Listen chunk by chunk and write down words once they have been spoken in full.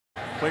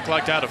Quick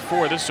luck out of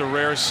 4. This is a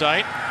rare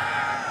sight.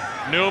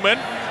 Newman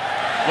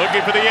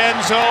looking for the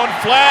end zone.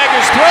 Flag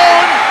is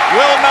thrown.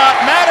 Will not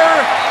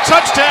matter.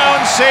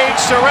 Touchdown, Sage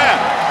Surratt.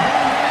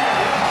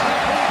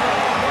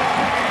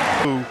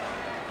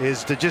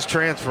 Is to just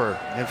transfer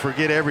and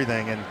forget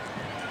everything. And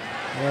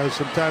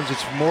sometimes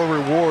it's more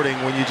rewarding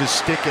when you just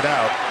stick it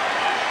out.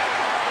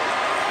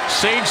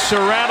 Sage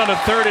Surratt on a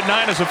 3rd and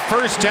 9 as a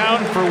first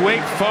down for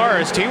Wake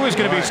Forest. He was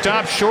going to be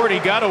stopped short. He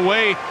got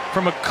away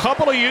from a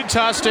couple of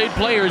Utah State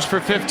players for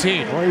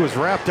 15. Well, he was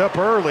wrapped up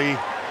early, and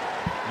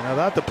I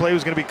thought the play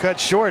was going to be cut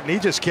short, and he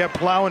just kept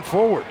plowing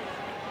forward.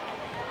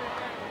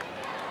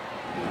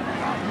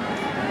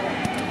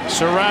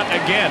 Surratt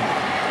again.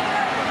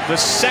 The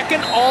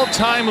second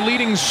all-time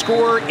leading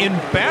scorer in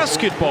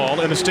basketball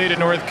in the state of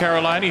North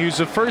Carolina. He's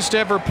the first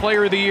ever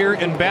player of the year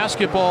in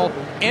basketball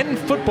and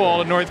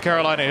football in North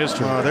Carolina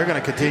history. They're going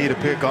to continue to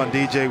pick on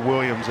DJ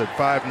Williams at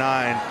 5'9",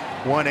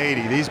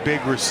 180. These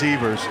big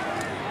receivers.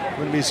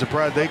 Wouldn't be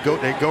surprised they go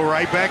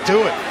right back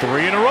to it.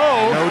 3 in a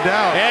row. No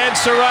doubt. And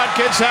Surratt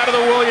gets out of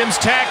the Williams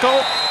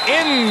tackle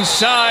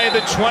inside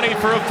the 20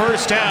 for a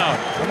first down.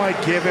 I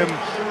might give him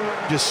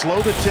just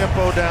slow the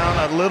tempo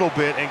down a little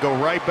bit and go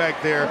right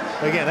back there.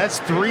 Again, that's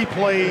 3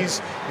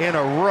 plays in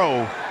a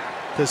row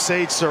to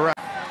Sage Surratt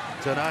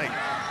tonight.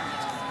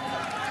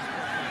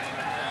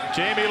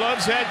 Jamie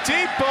loves that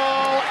deep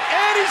ball,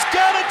 and he's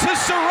got it to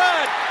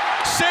Surratt.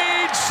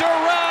 Sage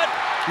Surratt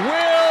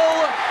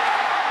will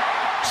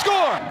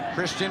score.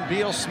 Christian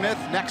Beal-Smith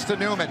next to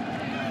Newman.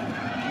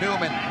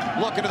 Newman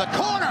looking to the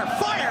corner,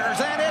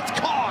 fires, and it's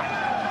caught.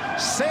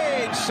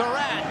 Sage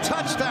Surratt,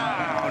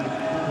 touchdown.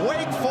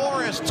 Wake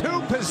Forest,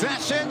 2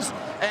 possessions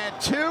and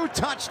 2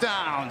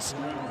 touchdowns.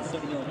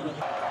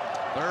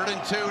 3rd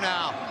and 2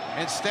 now.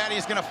 Instead,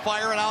 he's going to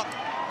fire it out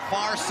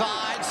far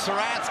side.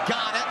 Surratt's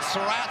got it.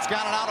 Surratt's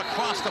got it out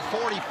across the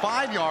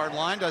 45-yard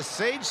line to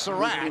Sage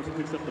Surratt,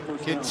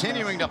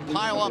 continuing to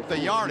pile up the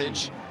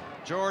yardage.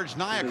 George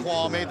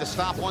Nyakwal made the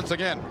stop once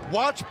again.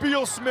 Watch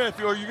Beal-Smith,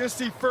 or you're going to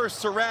see first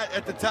Surratt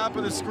at the top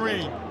of the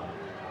screen.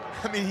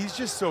 I mean, he's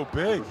just so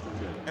big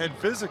and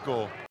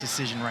physical.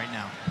 Decision right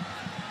now.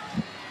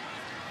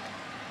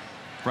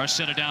 Rush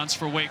set of downs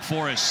for Wake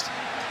Forest.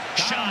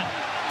 Shot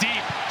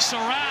deep.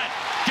 Surratt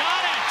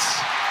got it.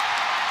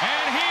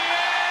 And he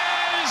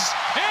is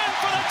in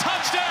for the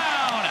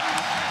touchdown.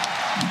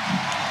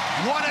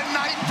 What a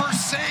night for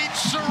Sage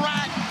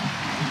Surratt.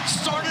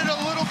 Started a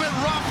little bit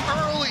rough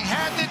early.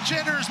 Had the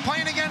jitters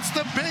playing against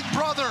the big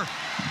brother.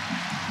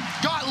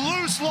 Got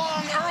loose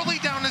long early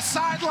down the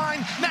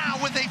sideline. Now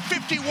with a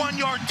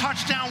 51-yard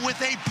touchdown with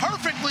a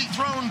perfectly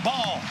thrown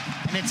ball.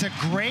 And it's a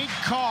great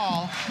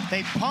call.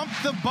 They pump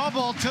the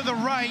bubble to the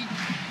right.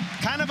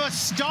 Kind of a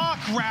stalk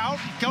route.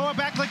 Go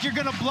back like you're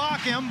going to block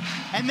him.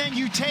 And then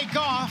you take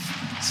off.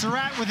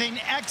 Surratt with an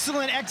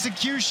excellent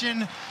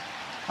execution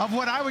of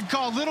what I would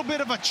call a little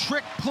bit of a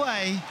trick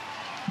play.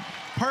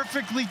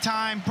 Perfectly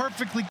timed,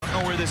 perfectly. I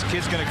don't know where this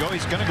kid's going to go.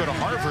 He's going to go to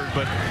Harvard,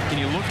 but can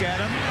you look at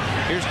him?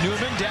 Here's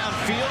Newman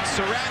downfield.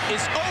 Surratt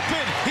is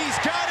open. He's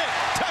got it.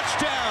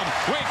 Touchdown,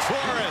 Wake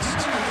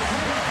Forest.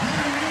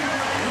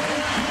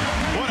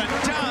 What a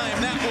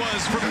dime that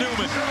was from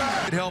Newman.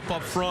 Help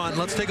up front.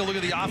 Let's take a look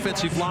at the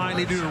offensive line.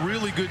 They did a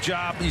really good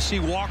job. You see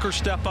Walker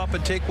step up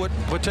and take what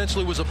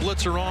potentially was a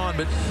blitzer on,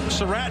 but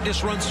Surratt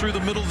just runs through the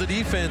middle of the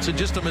defense, and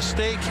just a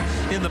mistake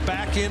in the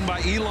back end by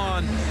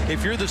Elon.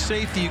 If you're the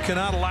safety, you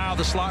cannot allow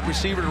the slot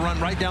receiver to run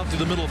right down through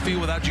the middle of the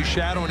field without you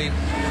shadowing him.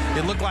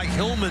 It looked like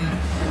Hillman,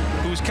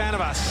 who was kind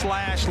of a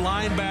slash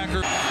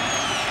linebacker.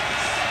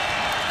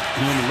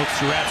 Newman looks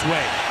Surratt's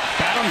way.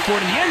 Battling for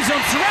it in the end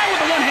zone. Surratt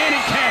with a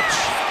one-handed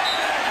catch.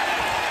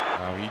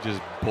 He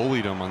just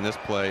bullied him on this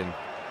play, and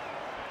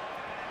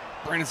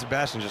Brandon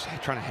Sebastian just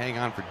trying to hang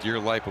on for dear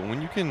life. But when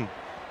you can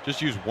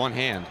just use one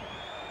hand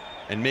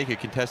and make a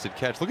contested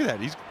catch, look at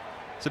that.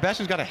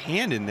 Sebastian's got a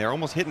hand in there,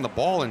 almost hitting the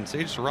ball, and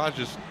Sage Surratt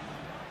just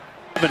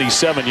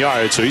 77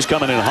 yards, so he's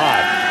coming in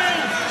hot.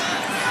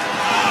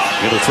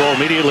 Going to throw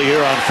immediately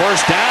here on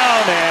first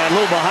down, and a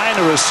little behind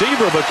the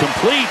receiver, but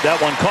complete.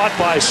 That one caught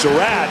by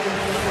Surratt.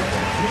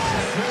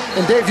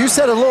 And Dave, you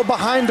said a little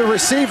behind the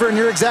receiver, and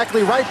you're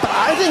exactly right, but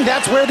I think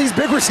that's where these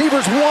big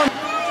receivers want.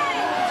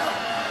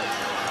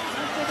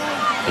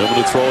 Able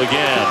to throw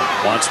again.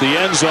 Wants the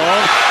end zone.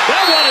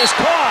 That one is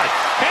caught,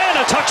 and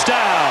a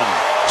touchdown.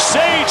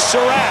 Sage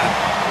Surratt.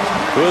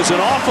 It was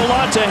an awful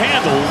lot to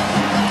handle.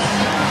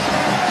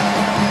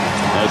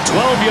 A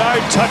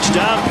 12-yard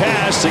touchdown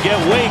pass to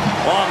get Wake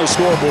on the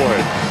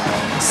scoreboard.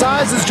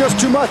 Size is just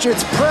too much.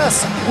 It's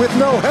press with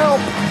no help.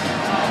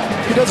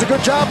 He does a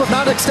good job of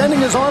not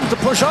extending his arms to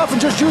push off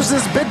and just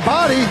uses his big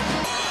body.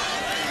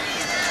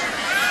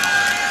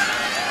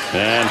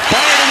 And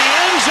fired in the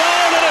end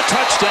zone, and a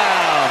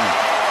touchdown.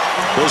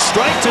 The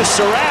strike to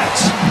Surratt.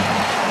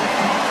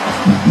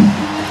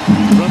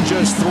 From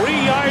just 3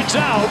 yards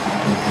out,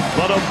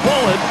 but a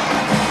bullet.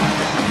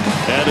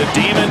 And the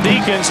Demon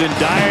Deacons in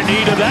dire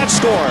need of that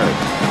score.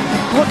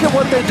 Look at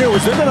what they do is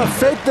they're going to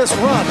fake this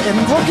run, and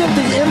look at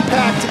the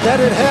impact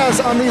that it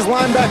has on these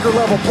linebacker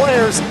level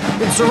players.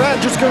 and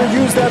Surratt just going to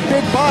use that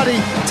big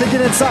body to get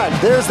inside.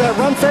 There's that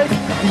run fake,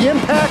 the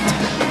impact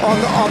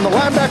on the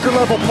linebacker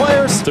level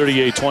players.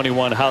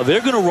 38-21, how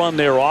they're going to run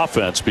their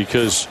offense,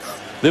 because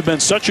they've been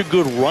such a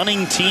good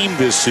running team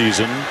this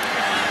season.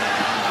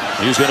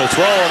 He's going to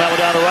throw, and that one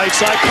down the right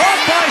side.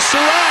 Caught by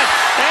Surratt,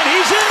 and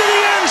he's into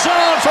the end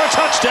zone for a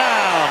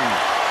touchdown.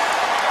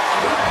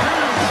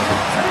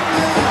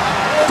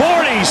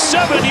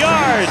 47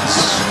 yards.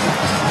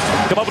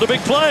 Come up with a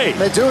big play.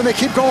 They do, and they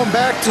keep going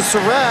back to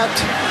Surratt.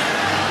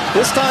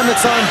 This time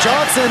it's on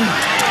Johnson.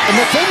 And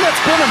the thing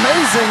that's been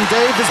amazing,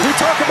 Dave, is we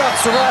talk about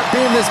Surratt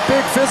being this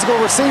big physical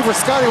receiver.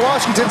 Scotty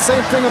Washington,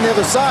 same thing on the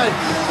other side,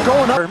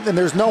 going up, and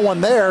there's no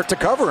one there to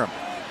cover him.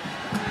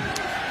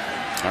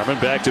 Harmon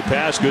back to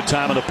pass, good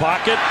time in the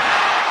pocket.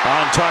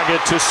 On target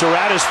to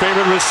Surratt, his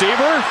favorite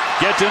receiver.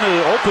 Gets into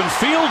the open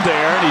field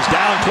there, and he's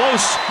down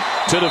close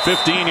to the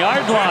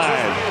 15-yard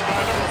line.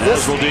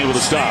 This will deal with a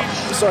stop.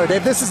 Sorry,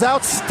 Dave, this is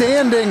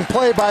outstanding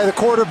play by the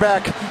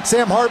quarterback,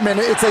 Sam Hartman.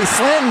 It's a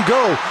slant and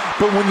go,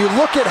 but when you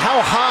look at how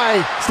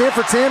high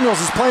Stanford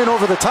Samuels is playing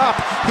over the top,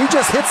 he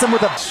just hits him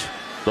with a...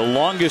 The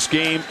longest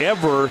game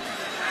ever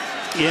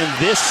in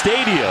this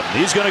stadium.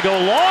 He's going to go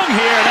long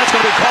here, and that's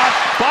going to be caught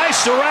by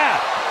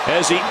Surratt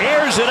as he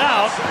airs it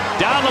out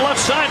down the left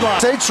sideline.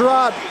 Sage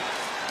Surratt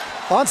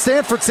on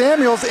Stanford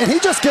Samuels, and he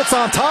just gets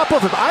on top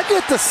of him. I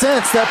get the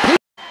sense that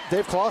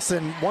Dave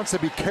Clawson wants to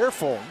be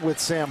careful with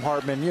Sam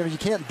Hartman. You know, you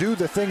can't do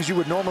the things you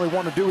would normally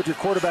want to do with your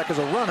quarterback as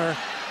a runner.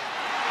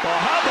 Well,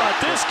 how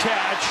about this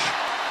catch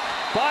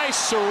by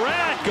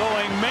Surratt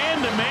going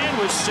man-to-man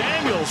with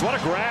Samuels? What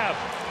a grab.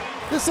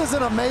 This is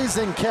an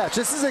amazing catch.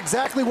 This is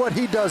exactly what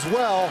he does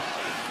well.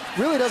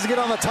 Really doesn't get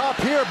on the top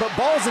here, but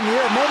ball's in the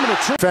air, moment of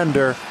truth.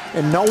 Defender,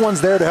 and no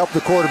one's there to help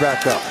the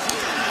quarterback up.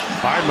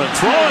 Hartman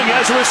throwing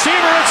as a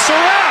receiver. It's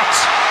Surratt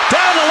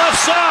down the left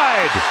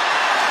side.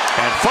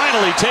 And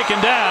finally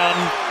taken down.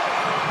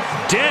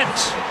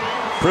 Dent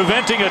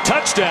preventing a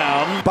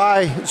touchdown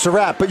by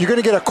Surratt, but you're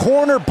going to get a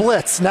corner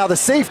blitz. Now the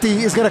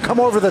safety is going to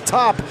come over the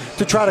top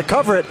to try to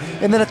cover it,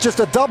 and then it's just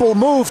a double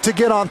move to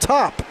get on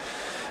top.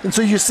 And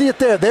so you see it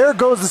there. There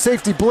goes the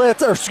safety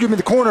blitz, or excuse me,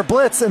 the corner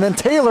blitz, and then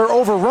Taylor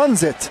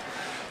overruns it.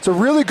 It's a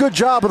really good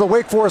job of the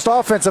Wake Forest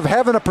offense of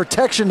having a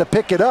protection to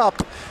pick it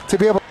up to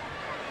be able.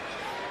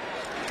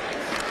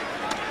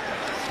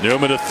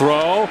 Newman to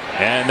throw,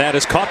 and that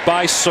is caught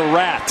by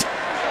Surratt.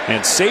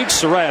 And Sage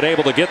Surratt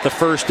able to get the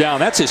first down.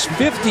 That's his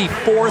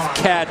 54th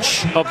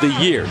catch of the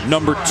year,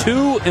 number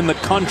 2 in the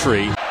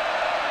country. Fake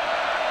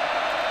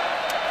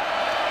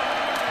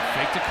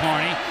to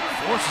Carney,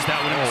 forces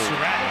that one into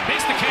Surratt,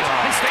 makes the catch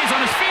and stays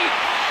on his feet.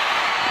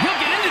 He'll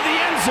get into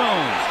the end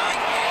zone.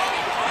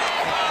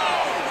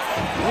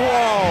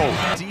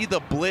 Whoa! See the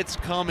blitz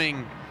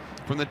coming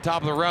from the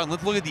top of the route.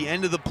 Let's look at the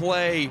end of the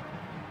play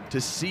to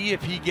see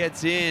if he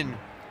gets in.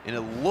 And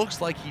it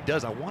looks like he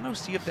does. I want to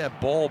see if that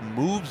ball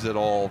moves at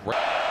all.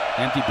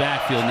 Empty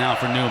backfield now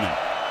for Newman.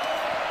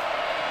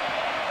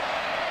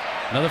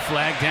 Another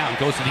flag down.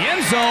 Goes to the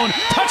end zone.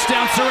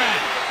 Touchdown,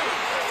 Surratt.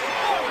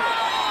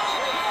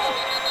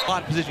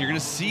 Position. You're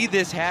going to see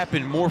this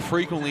happen more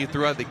frequently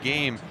throughout the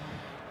game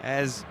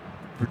as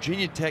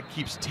Virginia Tech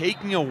keeps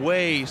taking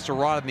away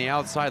Surratt on the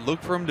outside.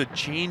 Look for him to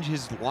change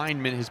his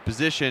alignment, his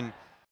position.